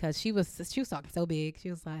interesting because she was talking so big. She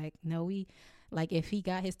was like, "No, like, if he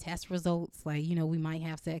got his test results, like, you know, we might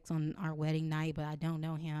have sex on our wedding night, but I don't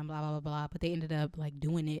know him, blah, blah, blah, blah." But they ended up, like,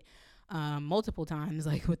 doing it multiple times,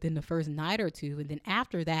 like, within the first night or two. And then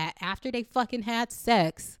after that, after they fucking had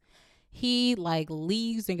sex, he, like,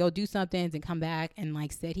 leaves and go do something and come back and,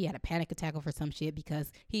 like, said he had a panic attack over some shit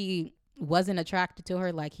because he wasn't attracted to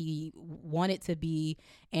her like he wanted to be,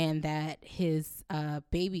 and that his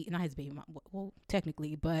baby, not his baby mom, well,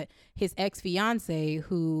 technically, but his ex-fiance,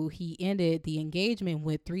 who he ended the engagement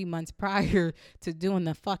with 3 months prior to doing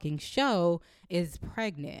the fucking show, is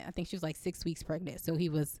pregnant. I think she was like 6 weeks pregnant. So he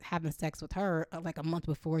was having sex with her like a month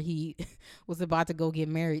before he was about to go get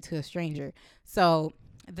married to a stranger. So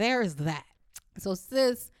there's that. So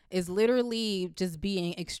sis is literally just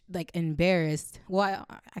being like embarrassed. Well,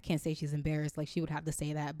 I can't say she's embarrassed, like she would have to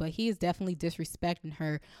say that, but he is definitely disrespecting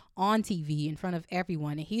her on TV in front of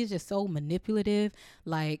everyone, and he's just so manipulative.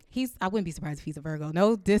 Like, I wouldn't be surprised if he's a Virgo.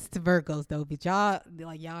 No diss to Virgos though, but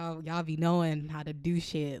y'all be knowing how to do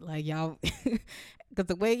shit, like y'all, because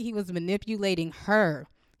the way he was manipulating her,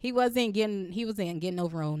 he wasn't getting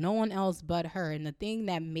over on no one else but her. And the thing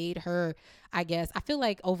that made her, I feel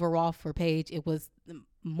like overall for Paige, it was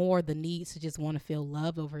more the need to just want to feel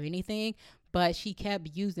loved over anything. But she kept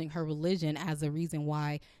using her religion as a reason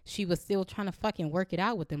why she was still trying to fucking work it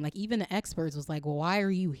out with them. Like, even the experts was like, well, why are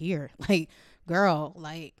you here? Like, girl,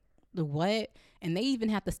 like, what? And they even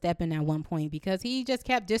have to step in at one point because he just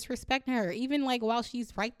kept disrespecting her, even like while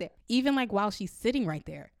she's right there, even like while she's sitting right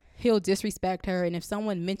there. He'll disrespect her. And if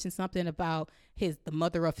someone mentions something about the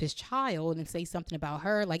mother of his child and say something about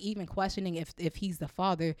her, like even questioning if he's the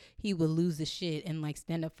father, he would lose his shit and like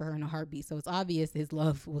stand up for her in a heartbeat. So it's obvious his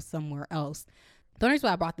love was somewhere else. The only reason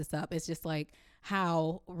why I brought this up is just like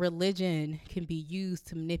how religion can be used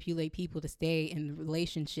to manipulate people to stay in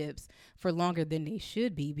relationships for longer than they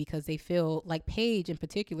should be, because they feel like, Paige in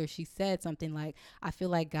particular, she said something like, I feel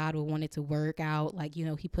like God would want it to work out. Like, you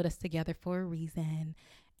know, he put us together for a reason.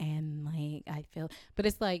 And like, I feel, but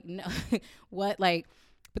it's like, no, what, like,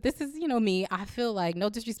 but this is, you know, me, I feel like, no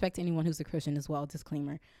disrespect to anyone who's a Christian as well,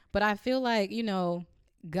 disclaimer, but I feel like, you know,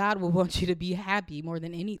 God will want you to be happy more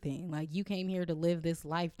than anything. Like, you came here to live this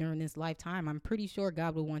life during this lifetime. I'm pretty sure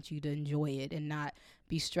God will want you to enjoy it and not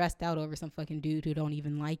be stressed out over some fucking dude who don't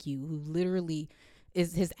even like you, who literally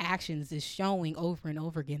his actions is showing over and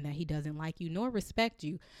over again that he doesn't like you nor respect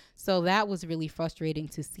you. So that was really frustrating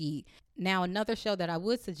to see. Now, another show that I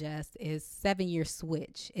would suggest is 7 Year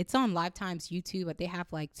Switch. It's on Lifetime's YouTube, but they have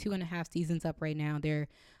like 2.5 seasons up right now. They're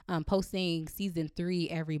posting season 3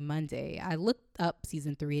 every Monday. I looked up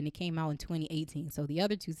season 3 and it came out in 2018. So the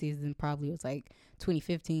other 2 seasons probably was like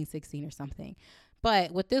 2015, 16 or something.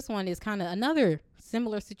 But with this one is kind of another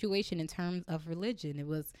similar situation in terms of religion. It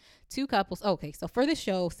was 2 couples. Okay, so for the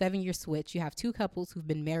show, 7 Year Switch, you have 2 couples who've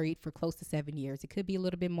been married for close to 7 years. It could be a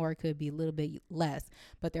little bit more, it could be a little bit less,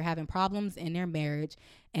 but they're having problems in their marriage,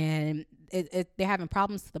 and they're having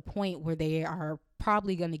problems to the point where they are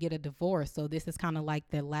probably going to get a divorce. So this is kind of like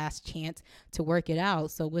their last chance to work it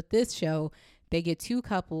out. So with this show, they get 2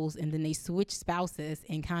 couples and then they switch spouses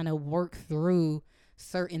and kind of work through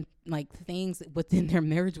certain like things within their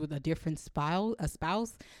marriage with a different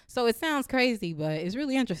spouse. So it sounds crazy, but it's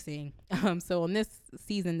really interesting. So on this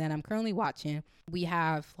season that I'm currently watching, we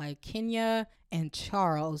have like Kenya and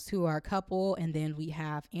Charles, who are a couple, and then we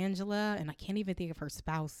have Angela, and I can't even think of her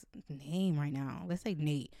spouse name right now. Let's say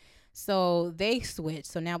Nate. So they switch.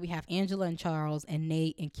 So now we have Angela and Charles and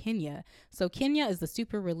Nate and Kenya. So Kenya is the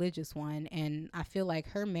super religious one, and I feel like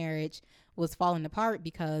her marriage was falling apart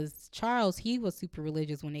because Charles, he was super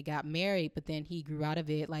religious when they got married, but then he grew out of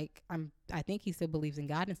it. Like, I think he still believes in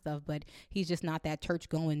God and stuff, but he's just not that church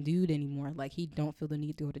going dude anymore. Like, he don't feel the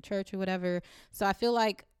need to go to church or whatever. So I feel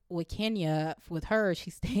like with Kenya, with her,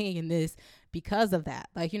 she's staying in this because of that.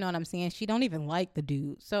 Like, you know what I'm saying? She don't even like the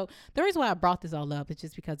dude. So the reason why I brought this all up is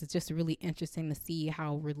just because it's just really interesting to see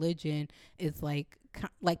how religion is like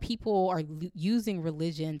people are using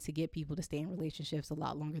religion to get people to stay in relationships a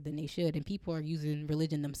lot longer than they should, and people are using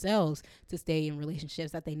religion themselves to stay in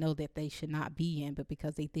relationships that they know that they should not be in, but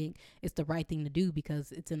because they think it's the right thing to do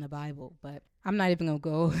because it's in the Bible. But I'm not even gonna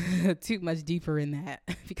go too much deeper in that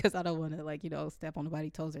because I don't want to, like, you know, step on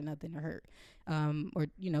nobody's toes or nothing, or hurt or,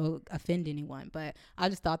 you know, offend anyone. But I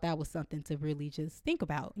just thought that was something to really just think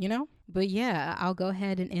about, you know. But yeah, I'll go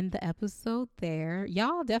ahead and end the episode there.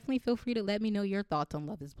 Y'all definitely feel free to let me know your thoughts on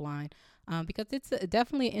Love is Blind, because it's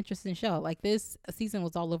definitely an interesting show. Like, this season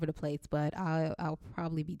was all over the place, but I'll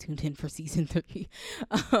probably be tuned in for season 3.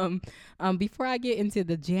 Before I get into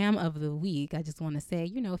the jam of the week, I just want to say,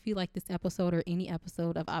 you know, if you like this episode or any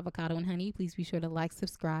episode of Avocado and Honey, please be sure to like,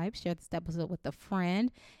 subscribe, share this episode with a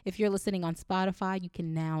friend. If you're listening on Spotify, you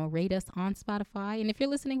can now rate us on Spotify. And if you're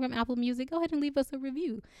listening from Apple Music, go ahead and leave us a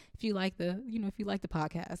review if you like the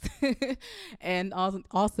podcast. And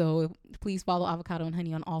also, please follow Avocado and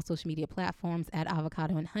Honey on all social media platforms at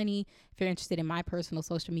Avocado and Honey. If you're interested in my personal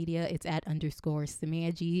social media, it's at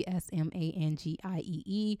 _Samangie,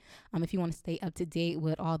 SMANGIEE. If you want to stay up to date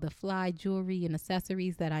with all the fly jewelry and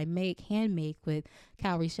accessories that I hand make with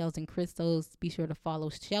cowrie shells and crystals, be sure to follow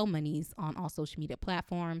Shell Monies on all social media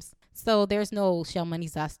platforms. So there's no Shell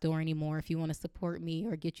Monies store anymore. If you want to support me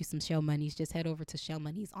or get you some Shell Monies, just head over to Shell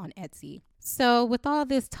Monies on Etsy. So with all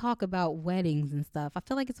this talk about weddings and stuff, I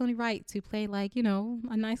feel like it's only right to play, like, you know,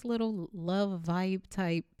 a nice little love vibe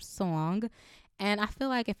type song. And I feel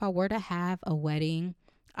like if I were to have a wedding,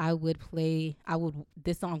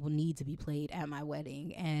 this song will need to be played at my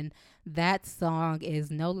wedding. And that song is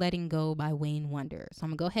No Letting Go by Wayne Wonder. So I'm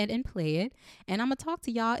gonna go ahead and play it, and I'm gonna talk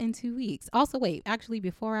to y'all in 2 weeks. Also, wait, actually,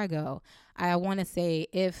 before I go, I want to say,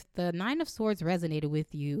 if the Nine of Swords resonated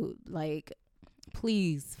with you, like,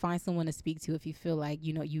 please find someone to speak to if you feel like,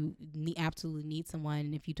 you know, you absolutely need someone.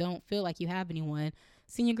 And if you don't feel like you have anyone,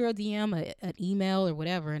 send your girl DM an email or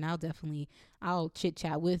whatever, and I'll chit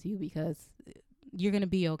chat with you, because you're going to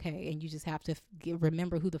be okay. And you just have to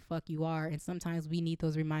remember who the fuck you are. And sometimes we need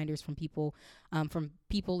those reminders from people and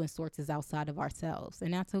sources outside of ourselves.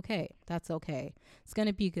 And that's okay. That's okay. It's going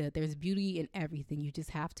to be good. There's beauty in everything. You just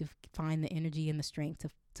have to find the energy and the strength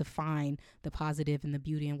to find the positive and the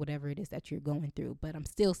beauty in whatever it is that you're going through. But I'm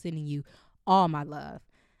still sending you all my love.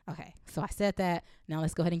 Okay, so I said that. Now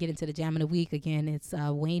let's go ahead and get into the jam of the week. Again, it's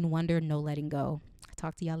Wayne Wonder, No Letting Go.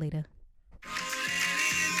 Talk to y'all later.